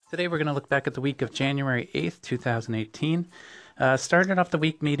Today we're going to look back at the week of January 8th, 2018. Started off the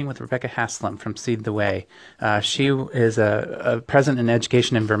week meeting with Rebecca Haslam from Seed the Way. She is a president in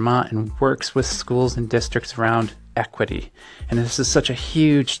education in Vermont and works with schools and districts around equity. And this is such a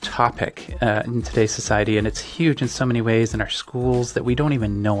huge topic in today's society, and it's huge in so many ways in our schools that we don't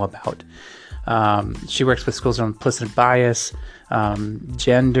even know about. She works with schools on implicit bias,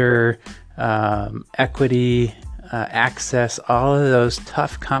 gender, equity, access, all of those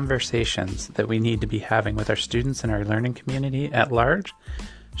tough conversations that we need to be having with our students and our learning community at large.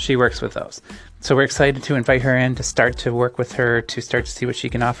 She works with those. So we're excited to invite her in to start to work with her, to start to see what she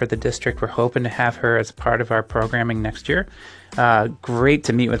can offer the district. We're hoping to have her as part of our programming next year. Great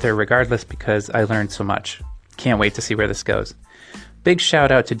to meet with her regardless, because I learned so much. Can't wait to see where this goes. Big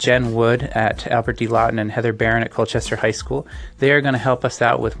shout out to Jen Wood at Albert D. Lawton and Heather Barron at Colchester High School. They are going to help us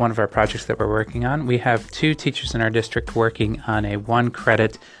out with one of our projects that we're working on. We have 2 teachers in our district working on a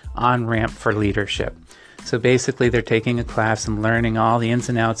 1-credit on-ramp for leadership. So basically they're taking a class and learning all the ins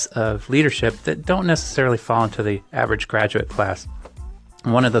and outs of leadership that don't necessarily fall into the average graduate class.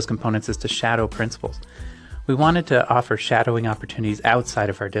 And one of those components is to shadow principals. We wanted to offer shadowing opportunities outside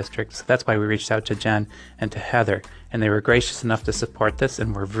of our district, so that's why we reached out to Jen and to Heather, and they were gracious enough to support this,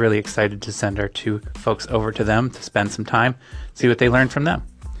 and we're really excited to send our 2 folks over to them to spend some time, see what they learned from them.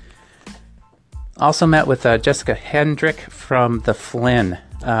 Also met with Jessica Hendrick from the Flynn.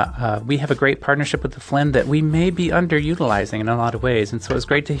 We have a great partnership with the Flynn that we may be underutilizing in a lot of ways, and so it was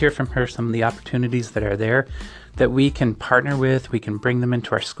great to hear from her some of the opportunities that are there that we can partner with. We can bring them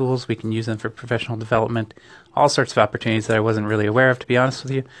into our schools. We can use them for professional development, all sorts of opportunities that I wasn't really aware of, to be honest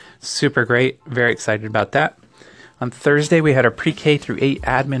with you. Super great. Very excited about that. On Thursday, we had our pre-K through 8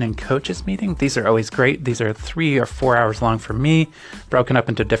 admin and coaches meeting. These are always great. These are 3 or 4 hours long for me, broken up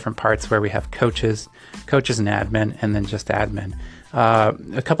into different parts where we have coaches and admin, and then just admin.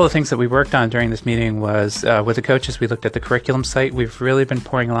 A couple of things that we worked on during this meeting was with the coaches, we looked at the curriculum site. We've really been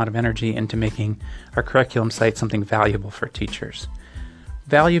pouring a lot of energy into making our curriculum site something valuable for teachers.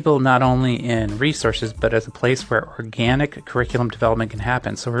 Valuable not only in resources, but as a place where organic curriculum development can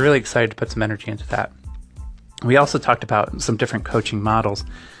happen. So we're really excited to put some energy into that. We also talked about some different coaching models.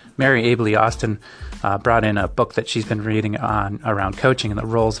 Mary Abley Austin brought in a book that she's been reading on around coaching and the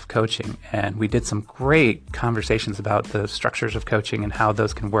roles of coaching, and we did some great conversations about the structures of coaching and how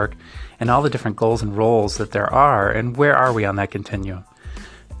those can work and all the different goals and roles that there are and where are we on that continuum.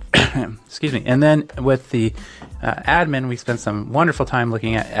 Excuse me. And then with the admin, we spent some wonderful time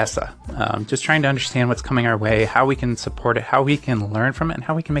looking at ESSA, just trying to understand what's coming our way, how we can support it, how we can learn from it, and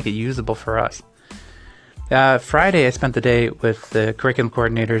how we can make it usable for us. Friday, I spent the day with the curriculum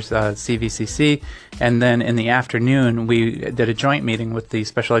coordinators, CVCC, and then in the afternoon, we did a joint meeting with the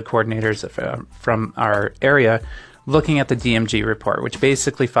special ed coordinators from our area, looking at the DMG report, which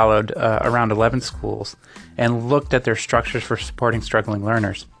basically followed around 11 schools and looked at their structures for supporting struggling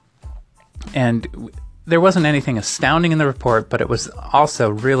learners. And there wasn't anything astounding in the report, but it was also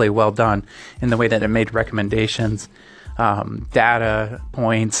really well done in the way that it made recommendations, data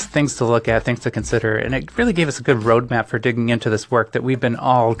points, things to look at, things to consider, and it really gave us a good roadmap for digging into this work that we've been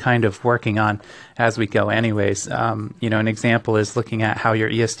all kind of working on as we go anyways. An example is looking at how your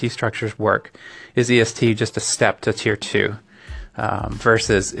EST structures work. Is EST just a step to Tier 2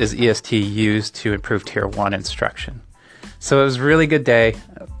 versus is EST used to improve Tier 1 instruction? So it was a really good day.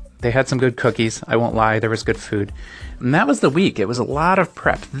 They had some good cookies. I won't lie, there was good food. And that was the week. It was a lot of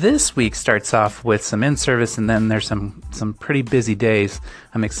prep. This week starts off with some in-service, and then there's some pretty busy days.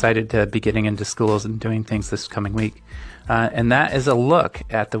 I'm excited to be getting into schools and doing things this coming week. And that is a look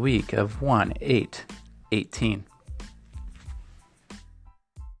at the week of 1/8/18.